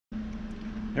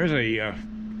There's a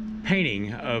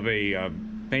painting of a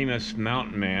famous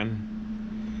mountain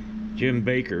man, Jim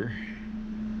Baker,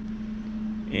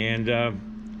 and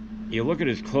you look at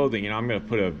his clothing, and I'm going to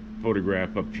put a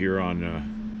photograph up here on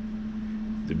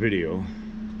the video.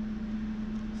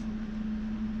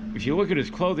 If you look at his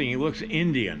clothing, he looks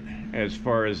Indian as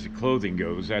far as the clothing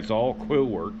goes. That's all quill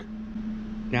work.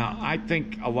 Now, I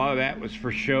think a lot of that was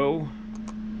for show.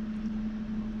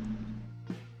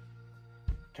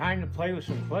 Time to play with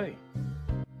some clay.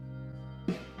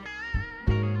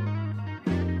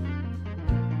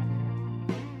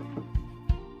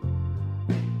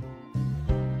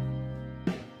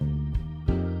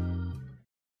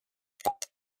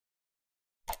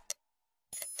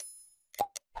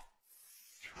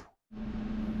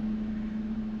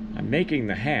 I'm making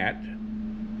the hat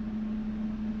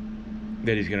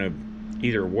that he's going to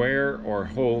either wear or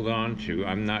hold on to.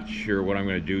 I'm not sure what I'm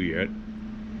going to do yet.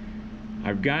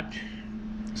 I've got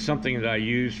something that I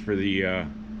use for the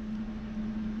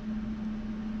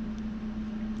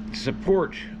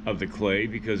support of the clay,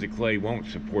 because the clay won't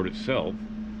support itself.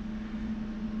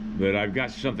 But I've got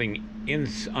something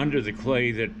under the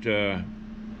clay that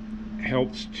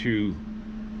helps to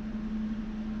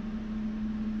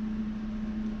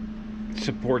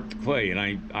support the clay, and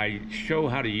I show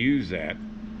how to use that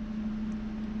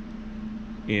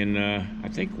in I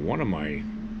think one of my,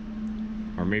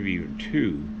 or maybe even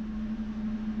two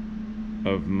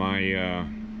of my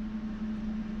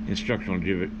instructional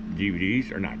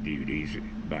DVDs, or not DVDs,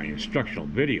 by instructional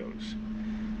videos.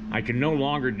 I can no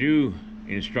longer do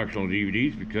instructional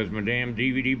DVDs because my damn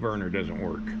DVD burner doesn't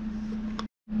work.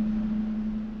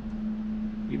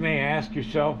 You may ask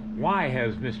yourself, why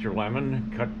has Mr.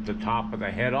 Lemon cut the top of the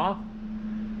head off?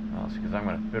 Well, it's because I'm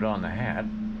going to fit on the hat,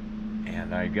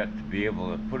 and I got to be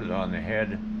able to put it on the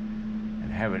head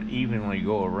and have it evenly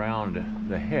go around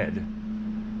the head.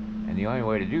 And the only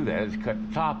way to do that is cut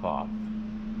the top off.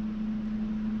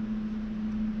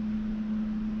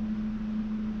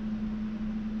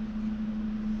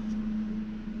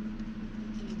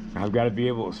 I've got to be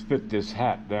able to fit this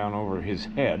hat down over his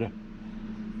head.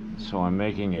 So I'm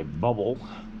making a bubble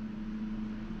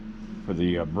for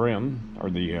the brim, or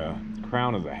the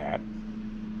crown of the hat.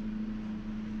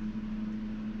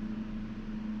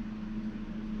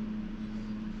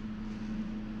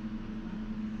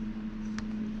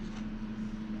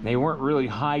 They weren't really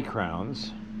high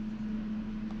crowns.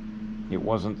 It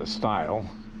wasn't the style.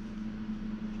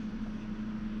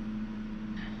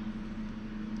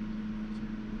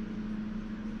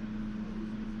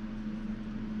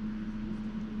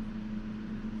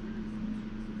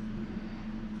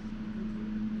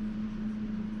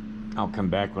 I'll come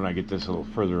back when I get this a little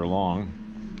further along.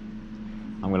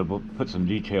 I'm going to put some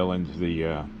detail into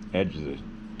the edge of the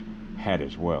hat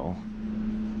as well.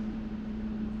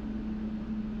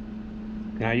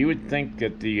 Now, you would think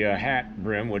that the hat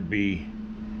brim would be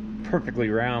perfectly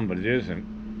round, but it isn't.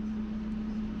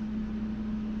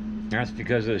 That's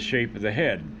because of the shape of the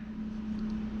head.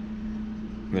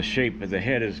 The shape of the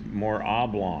head is more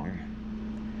oblong,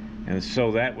 and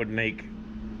so that would make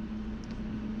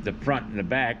the front and the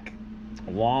back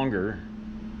longer.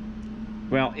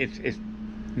 Well, it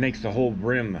makes the whole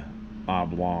brim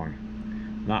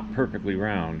oblong, not perfectly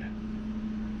round.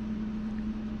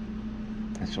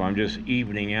 And so I'm just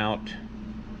evening out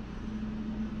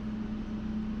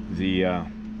the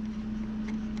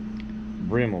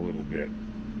brim a little bit.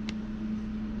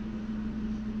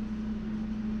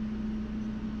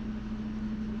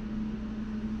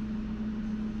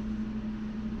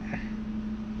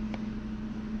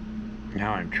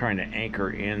 Now I'm trying to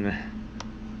anchor in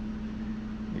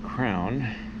the crown.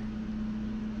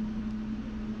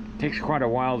 It takes quite a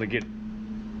while to get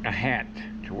a hat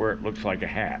to where it looks like a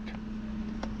hat,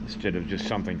 instead of just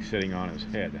something sitting on his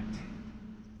head.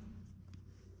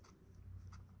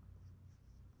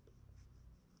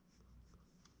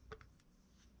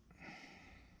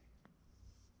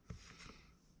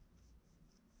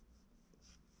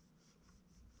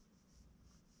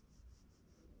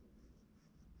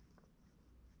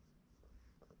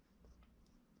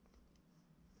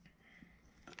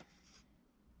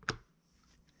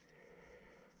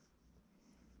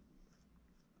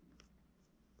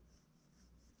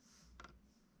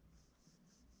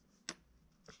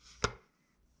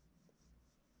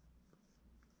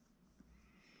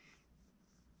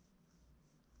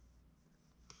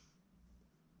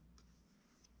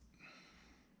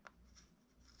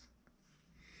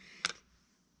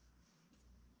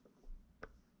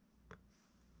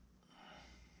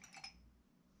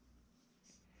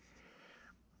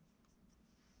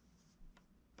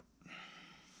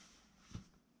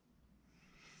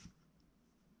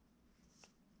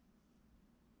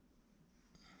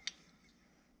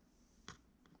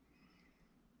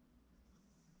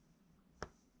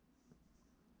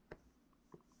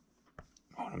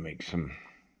 want to make some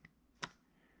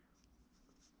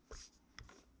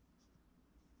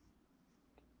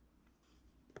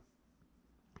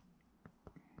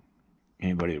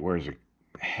anybody that wears a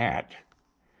hat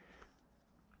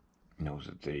knows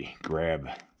that they grab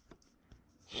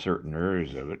certain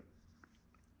areas of it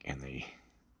and they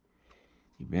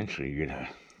eventually get a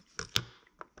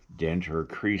dent or a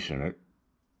crease in it,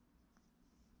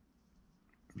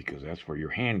 because that's where your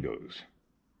hand goes.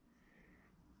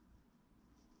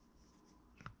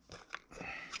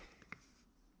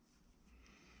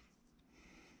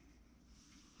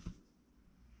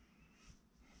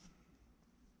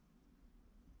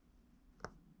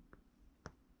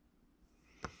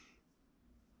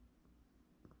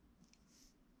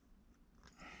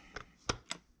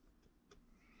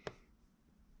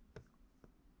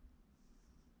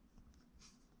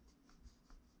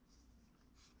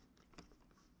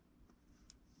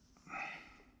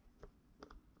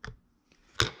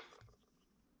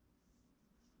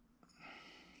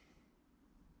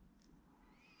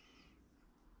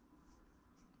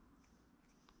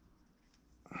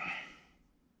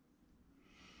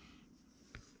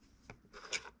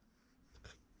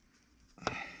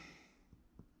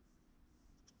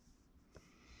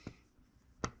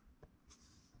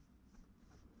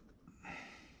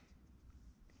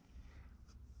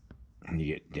 And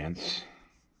you get dents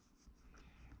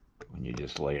when you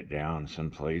just lay it down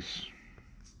someplace.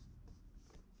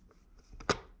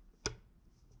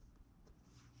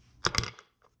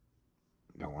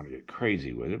 Don't want to get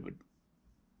crazy with it, but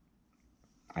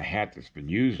a hat that's been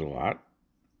used a lot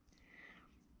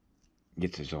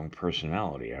gets its own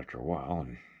personality after a while,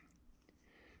 and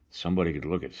somebody could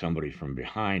look at somebody from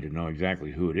behind and know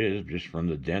exactly who it is just from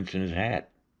the dents in his hat.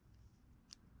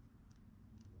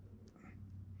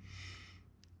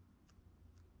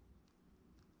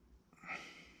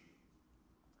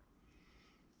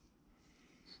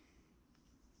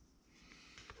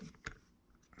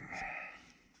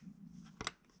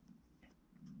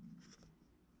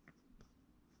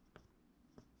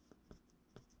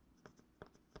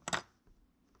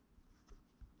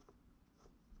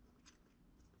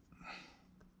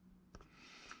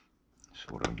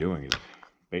 So what I'm doing is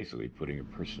basically putting a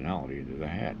personality into the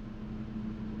hat.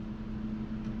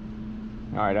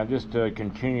 Alright, I'm just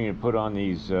continuing to put on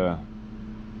these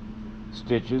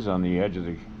stitches on the edge of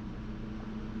the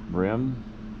brim.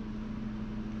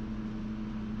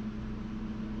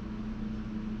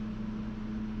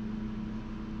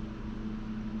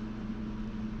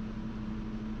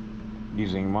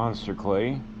 Using monster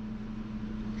clay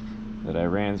that I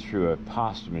ran through a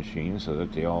pasta machine so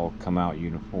that they all come out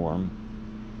uniform.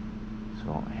 So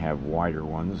I don't have wider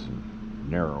ones and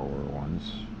narrower ones.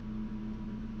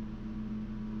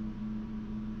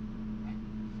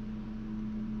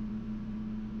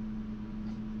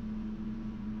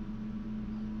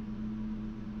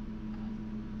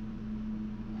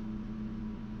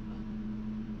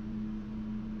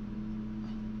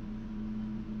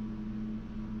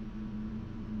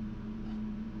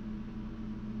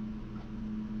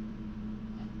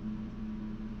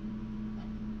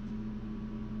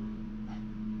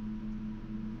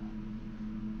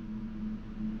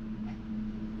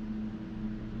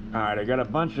 Alright, I got a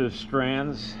bunch of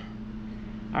strands.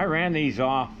 I ran these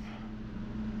off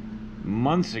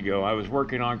months ago. I was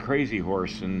working on Crazy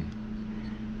Horse, and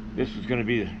this was going to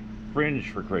be the fringe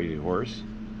for Crazy Horse,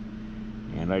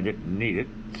 and I didn't need it,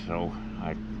 so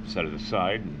I set it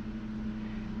aside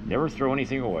and never throw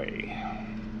anything away.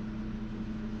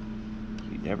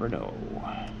 You never know.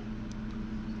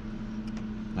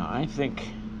 Now I think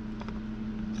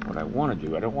what I want to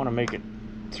do, I don't want to make it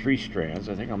 3 strands.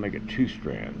 I think I'll make it 2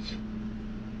 strands.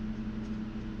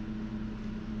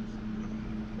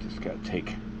 Just got to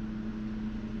take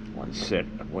one set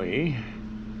away.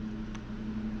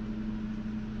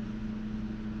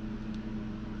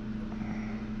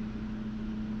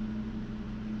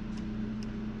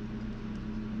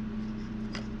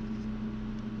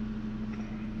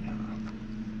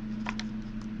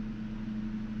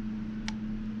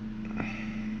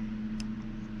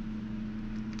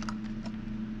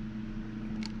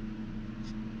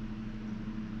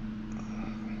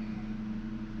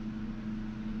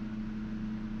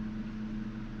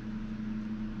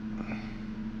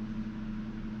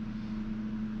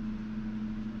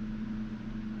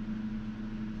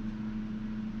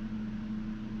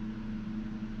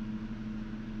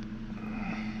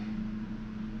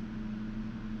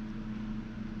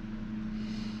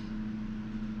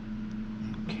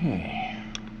 Okay.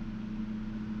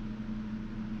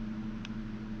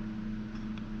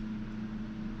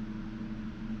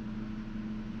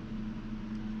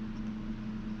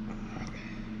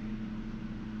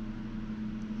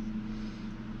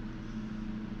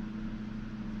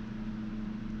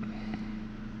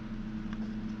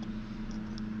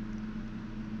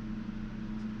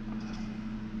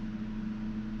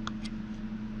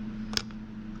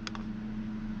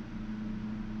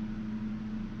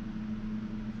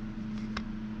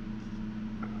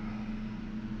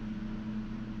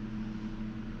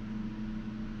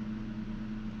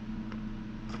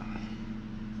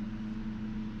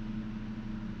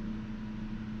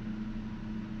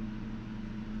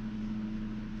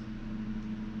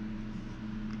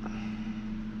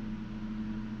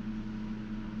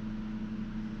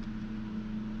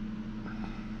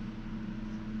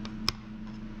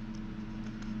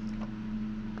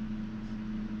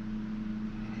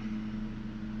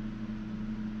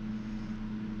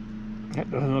 That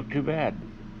doesn't look too bad.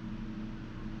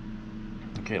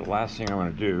 Okay, the last thing I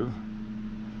want to do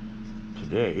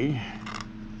today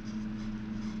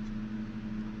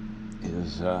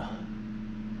is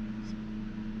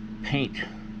paint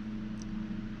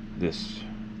this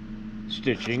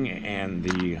stitching and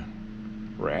the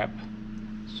wrap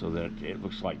so that it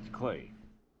looks like the clay.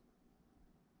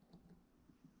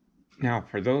 Now,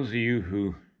 for those of you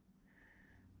who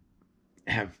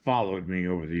have followed me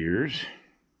over the years,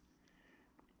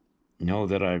 know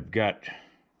that I've got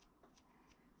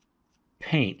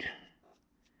paint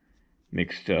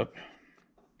mixed up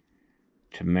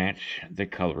to match the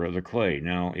color of the clay.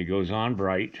 Now, it goes on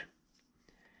bright,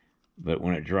 but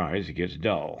when it dries, it gets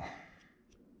dull.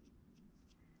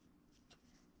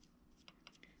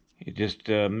 It just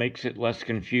makes it less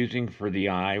confusing for the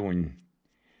eye when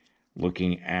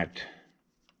looking at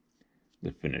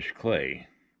the finished clay.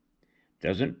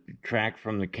 Doesn't detract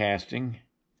from the casting.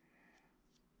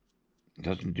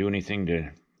 Doesn't do anything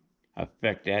to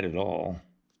affect that at all.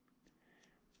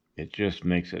 It just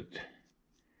makes it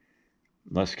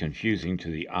less confusing to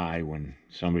the eye when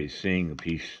somebody's seeing the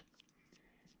piece,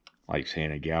 like say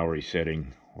in a gallery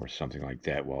setting or something like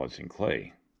that while it's in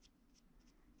clay.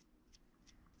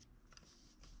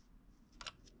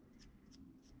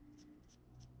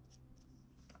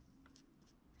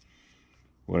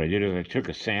 What I did is I took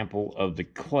a sample of the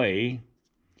clay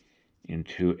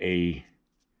into a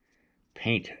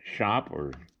paint shop,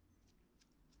 or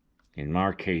in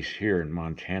our case here in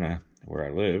Montana, where I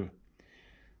live,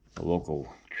 a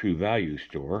local True Value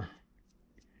store,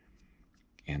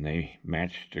 and they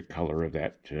matched the color of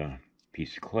that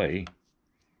piece of clay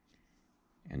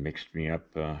and mixed me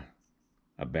up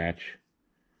a batch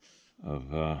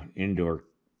of indoor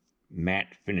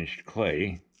matte finished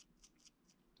clay.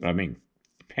 I mean,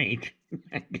 paint.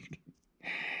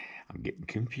 I'm getting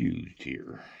confused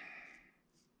here.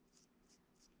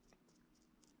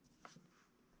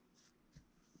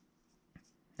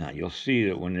 Now you'll see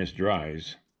that when this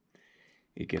dries,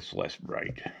 it gets less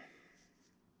bright.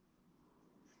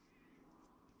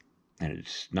 And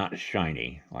it's not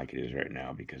shiny like it is right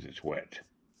now because it's wet.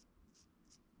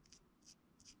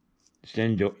 It's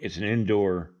an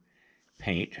indoor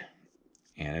paint,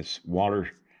 and it's water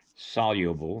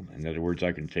soluble. In other words,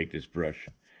 I can take this brush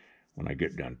when I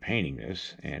get done painting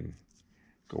this and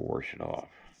go wash it off.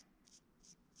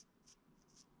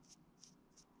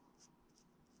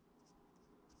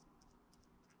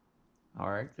 All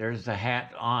right, there's the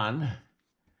hat on,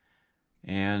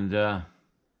 and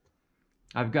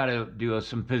I've got to do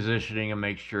some positioning and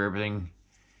make sure everything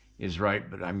is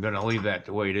right, but I'm going to leave that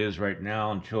the way it is right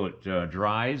now until it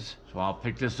dries. So I'll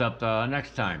pick this up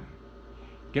next time.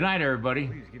 Good night, everybody.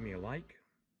 Please give me a like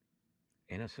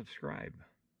and a subscribe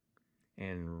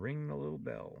and ring the little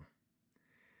bell.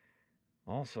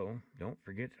 Also, don't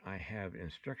forget I have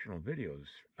instructional videos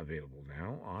available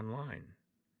now online.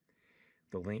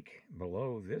 The link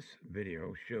below this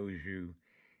video shows you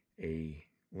a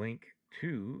link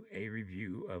to a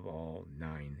review of all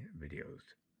 9 videos.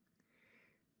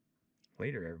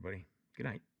 Later, everybody. Good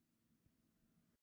night.